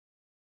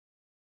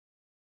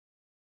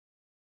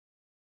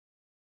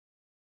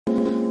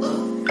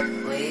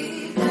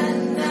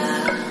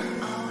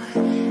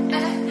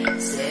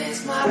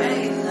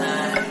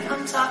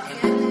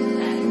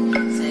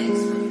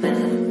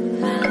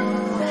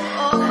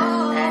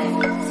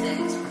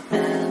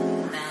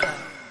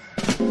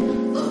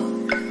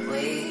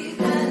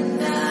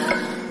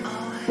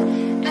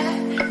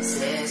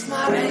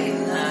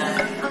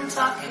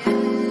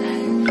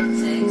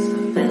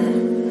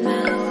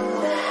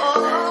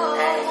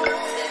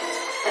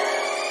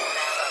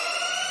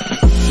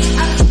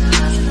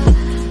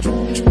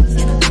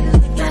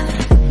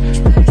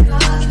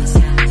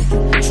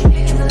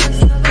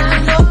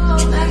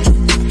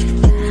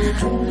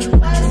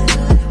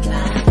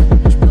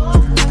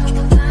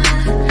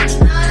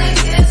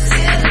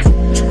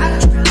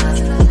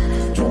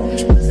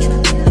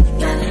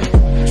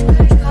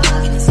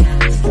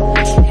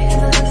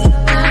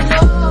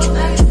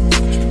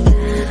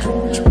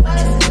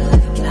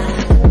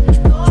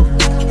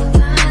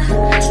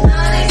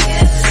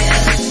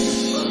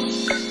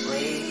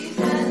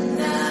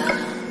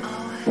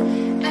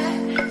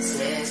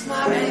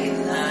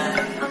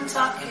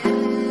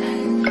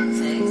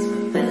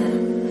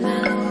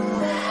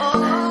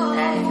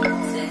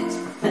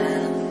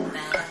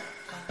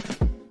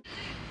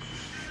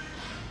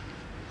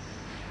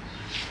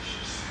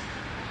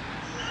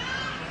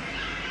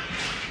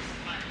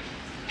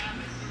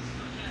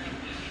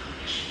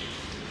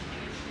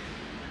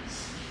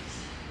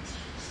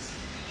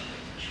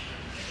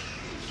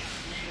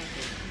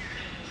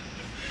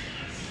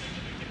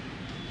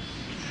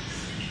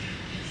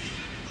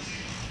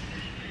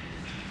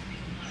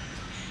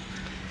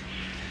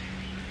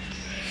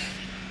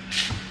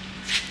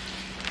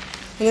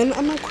then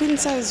I'm a queen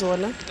size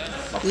one.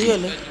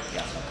 Really?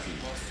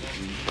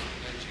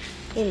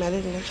 Hey, man,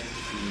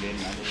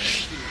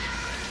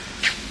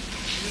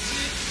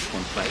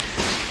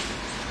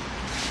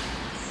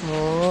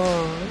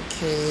 oh,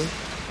 okay.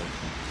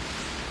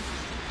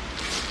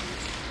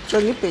 So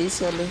the base,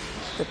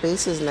 the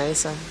base is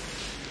nicer.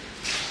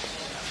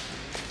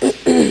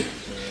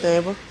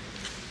 There,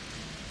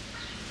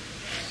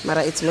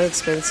 Mara, it's more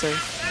expensive.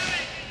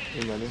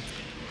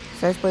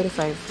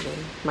 5.5.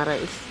 Mara,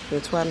 it's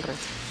 200.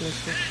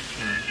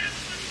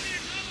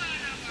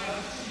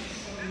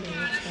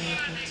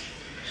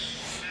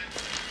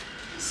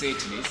 Set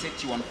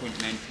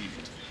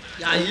 1.950.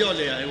 Yeah, you're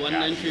there.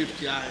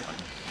 1.950. Yeah.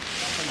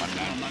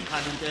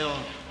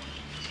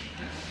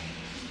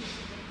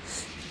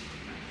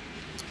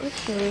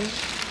 Okay.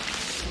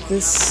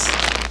 This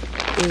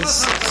is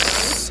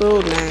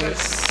so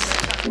nice.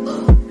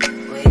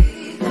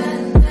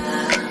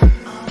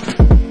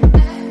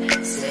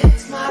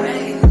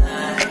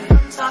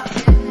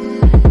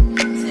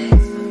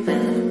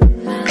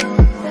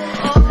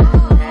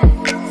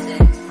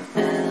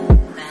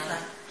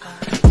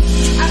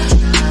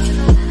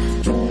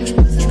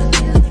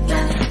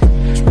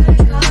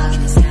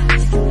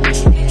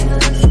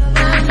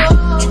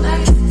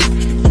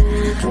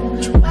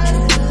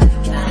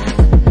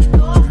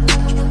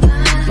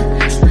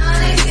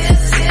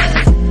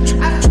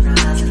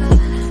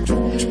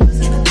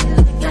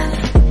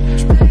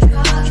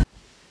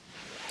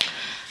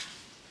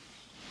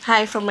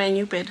 Hi from my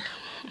new bed.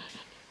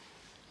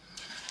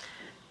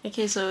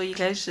 Okay, so you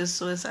guys just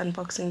saw us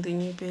unboxing the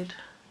new bed,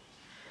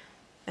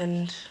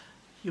 and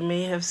you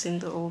may have seen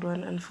the old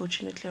one.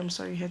 Unfortunately, I'm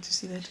sorry you had to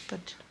see that,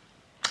 but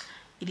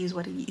it is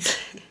what it is.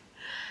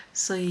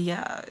 So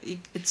yeah,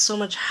 it's so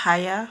much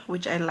higher,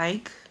 which I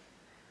like.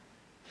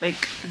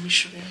 Like, let me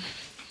show you.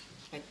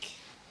 Like,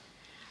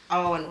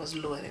 our one was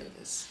lower than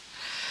this.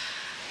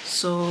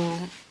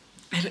 So,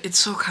 and it's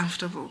so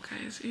comfortable,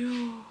 guys.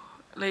 Ew,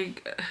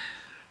 like.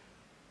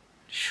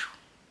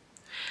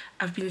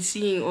 I've been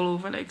seeing all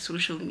over like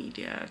social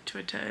media,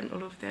 Twitter and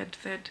all of that,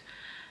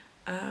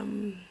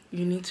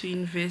 you need to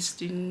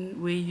invest in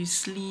where you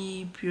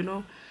sleep, you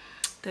know.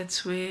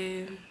 That's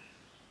where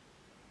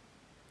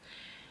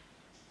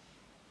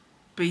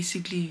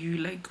basically you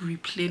like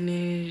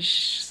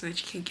replenish so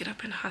that you can get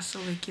up and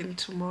hustle again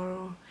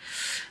tomorrow.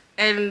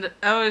 And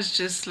I was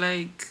just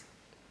like,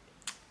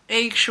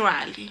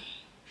 actually,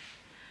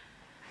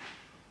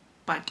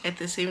 but at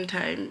the same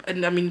time,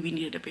 and I mean we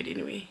needed a bed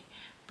anyway.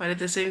 But at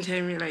the same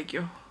time, you're like,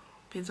 yo,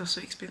 beds are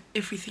so expensive.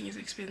 Everything is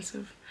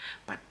expensive.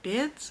 But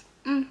beds,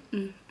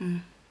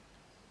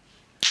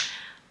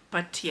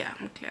 But yeah,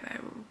 I'm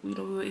glad we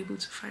were able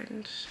to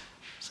find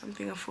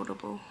something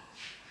affordable.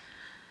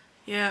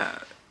 Yeah,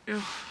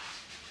 yo.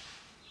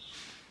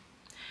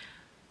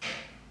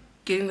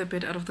 Getting the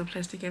bed out of the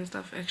plastic and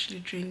stuff actually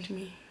drained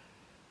me.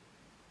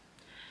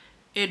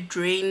 It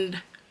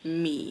drained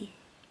me.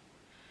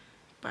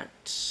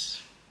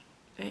 But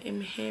I am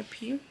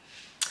happy.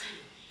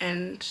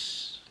 And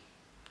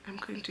I'm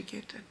going to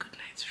get a good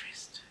night's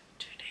rest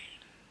today.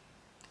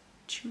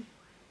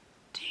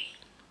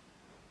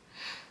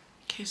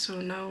 Okay,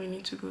 so now we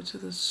need to go to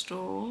the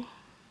store.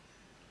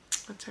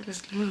 What time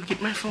is it? Let me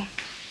get my phone.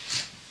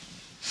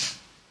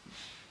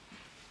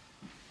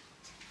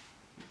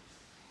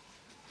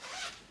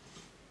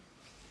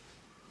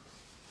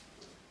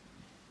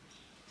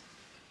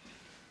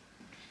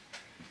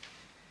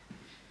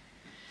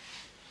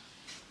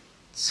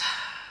 It's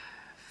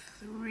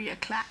 3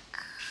 o'clock.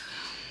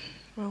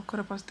 Well,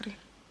 3:15.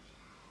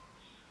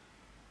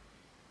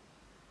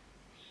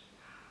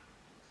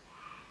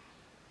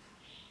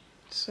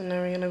 So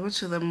now we're gonna go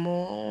to the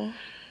mall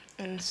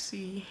and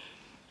see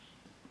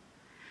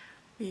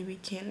where we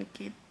can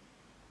get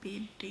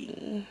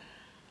bedding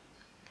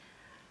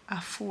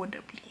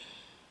affordably,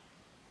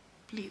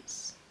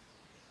 please.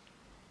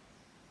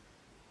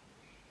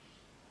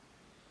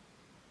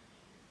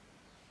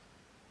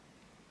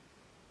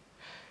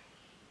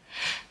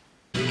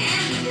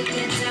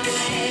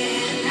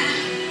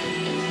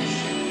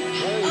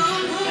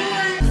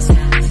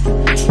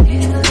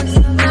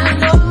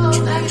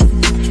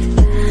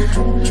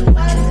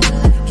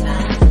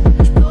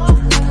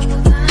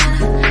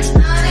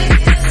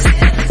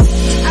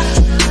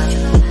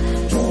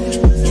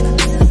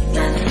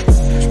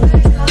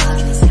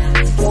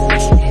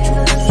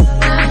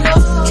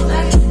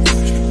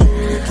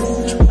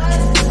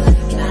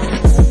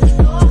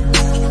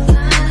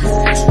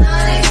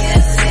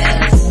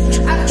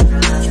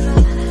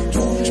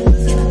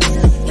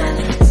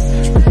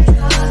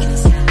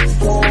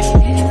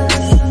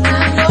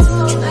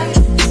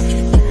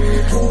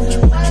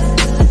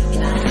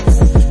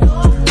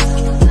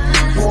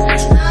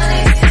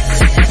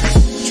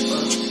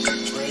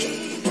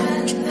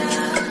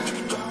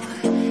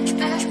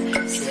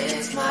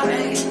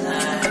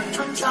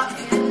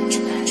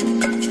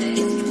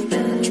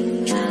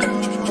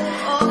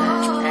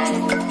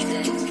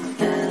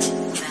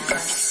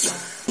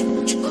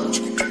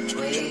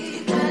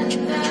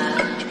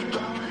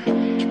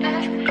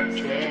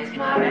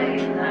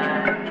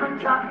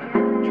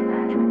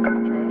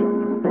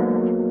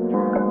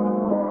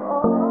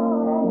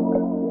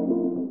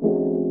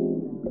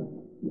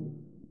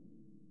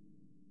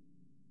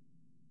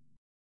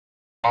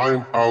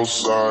 I'm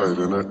outside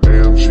in an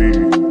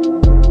AMG,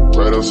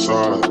 right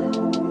outside,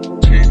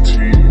 TT,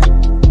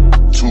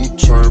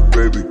 two-turn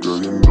baby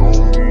girl, you know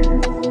me,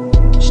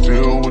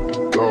 still with the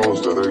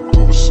dogs that I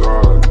grew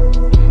beside,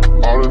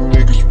 all the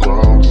niggas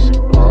round me,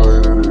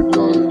 high that they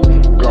die,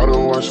 gotta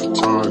watch the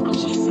time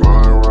cause it's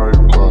flying right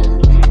by,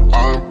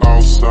 I'm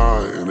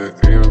outside in an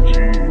AMG,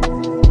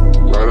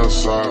 right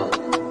outside,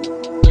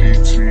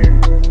 TT,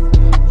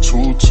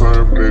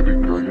 two-turn baby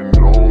girl, you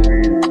know me.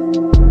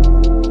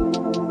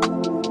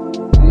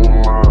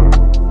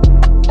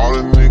 All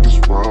the niggas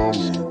round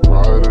me,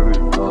 right at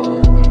it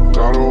die.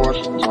 Gotta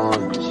watch the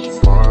time, cause it's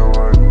flying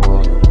right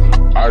by.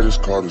 I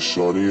just caught a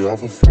shorty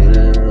off a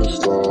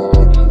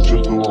Finsta.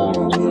 Just the one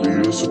I'm really,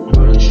 it's a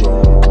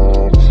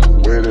crenshaw.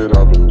 Way that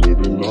I've been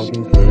living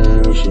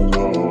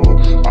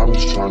unconventional. I'm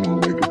just trying to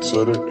make it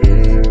to the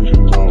end,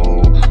 you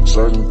know.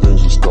 Certain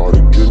things have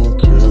started getting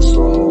pissed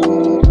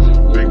off.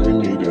 Think we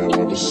need to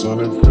have a sun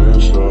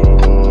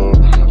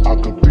adventure. I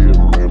could be a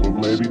man, but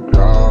maybe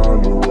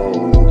down the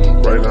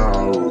road. Right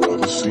now,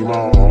 see my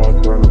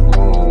heart turn to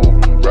chrome,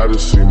 rather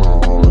see my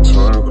heart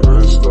turn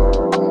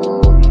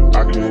crystal.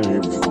 I can't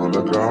even front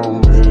like I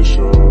don't miss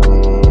you.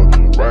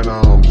 Right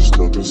now I'm just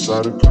stuck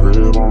inside the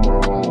crib on my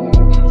own.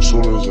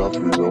 Soon as I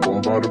free up, I'm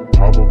about to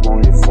pop up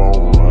on your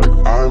phone. Like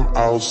I'm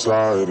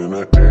outside in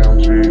an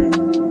AMG,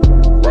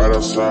 right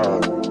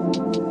outside,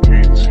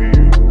 PT,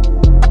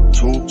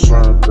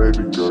 two-turn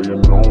baby girl, you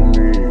know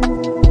me.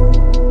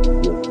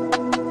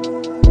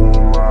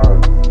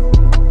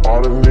 All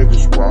the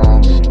niggas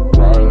round me,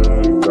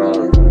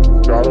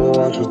 gotta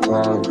watch your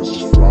time, cause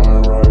it's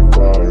flying right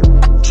by.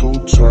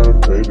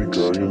 Two-turn baby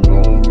girl, you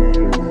know me.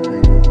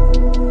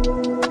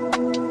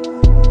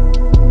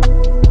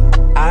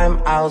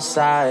 I'm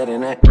outside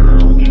in an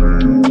AMG,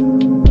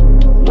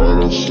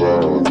 right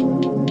outside,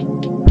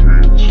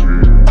 PT,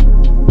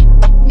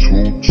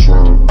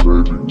 two-turn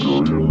baby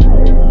girl, you know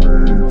me.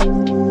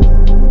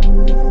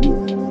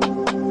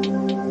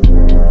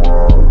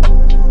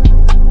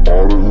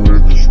 All the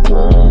niggas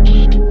round me,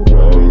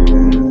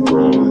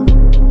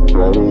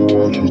 gotta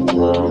watch your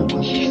time,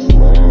 cause it's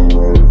flying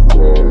right by.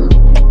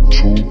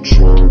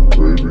 Two-turn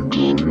baby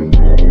girl, you know me.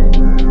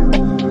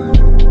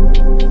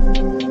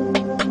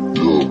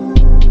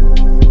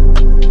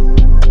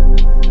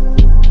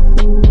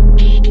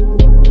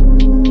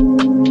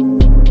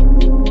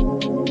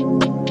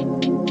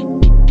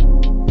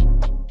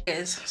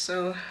 Guys,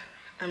 so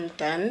I'm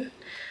done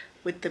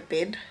with the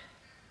bed.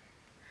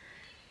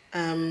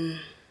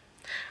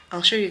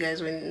 I'll show you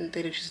guys when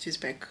the electricity is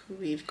back.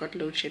 We've got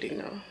load shedding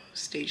now,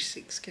 stage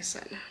 6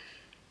 kesana.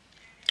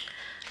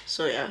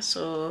 So yeah,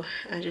 so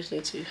I just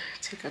need to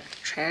take out the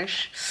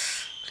trash.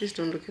 Please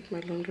don't look at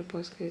my laundry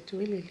basket,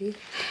 really.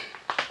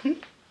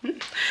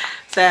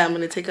 So I'm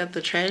gonna take out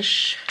the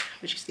trash,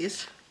 which is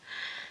this,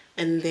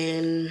 and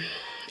then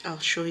I'll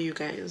show you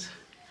guys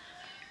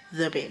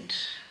the bed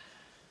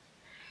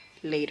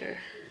later.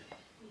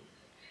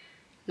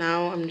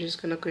 Now I'm just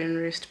gonna go and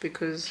rest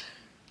because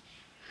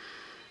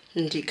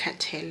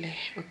ndikhathele,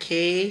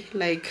 okay?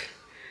 Like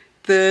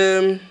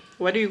the,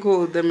 what do you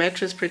call, the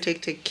mattress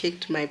protector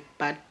kicked my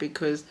butt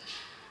because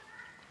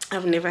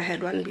I've never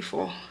had one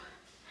before,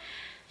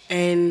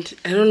 and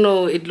I don't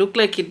know, it looked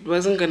like it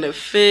wasn't gonna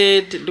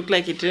fit. It looked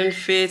like it didn't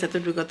fit. I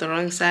thought we got the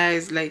wrong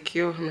size. Like,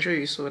 yo, I'm sure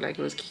you saw, like,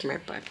 it was kicking my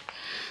butt.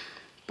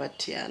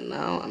 But yeah,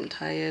 now I'm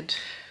tired.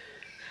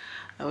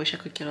 I wish I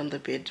could get on the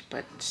bed,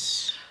 but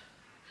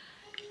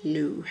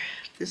no,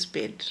 this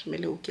bed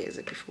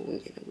before we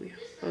get away.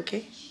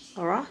 Okay,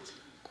 all right,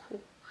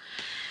 cool.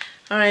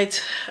 All right,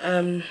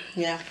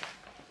 yeah,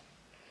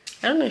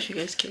 I don't know if you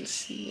guys can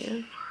see.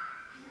 Yeah?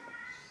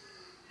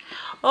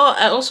 Oh,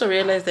 I also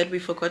realized that we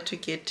forgot to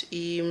get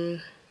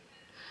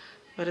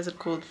what is it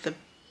called,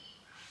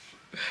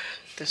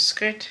 the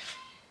skirt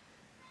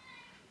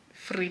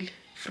frill,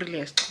 what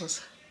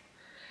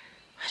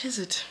is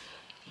it,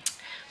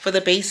 for the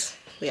base?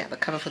 Yeah, the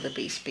cover for the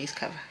base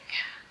cover.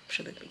 Yeah, I'm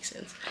sure that makes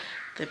sense.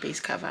 The base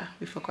cover,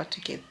 we forgot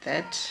to get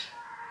that.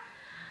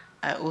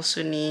 I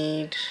also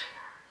need,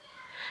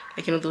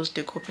 like, you know, those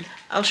decor.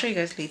 I'll show you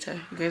guys later.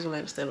 You guys will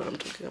understand what I'm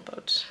talking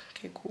about.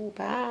 Okay, cool,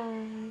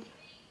 bye.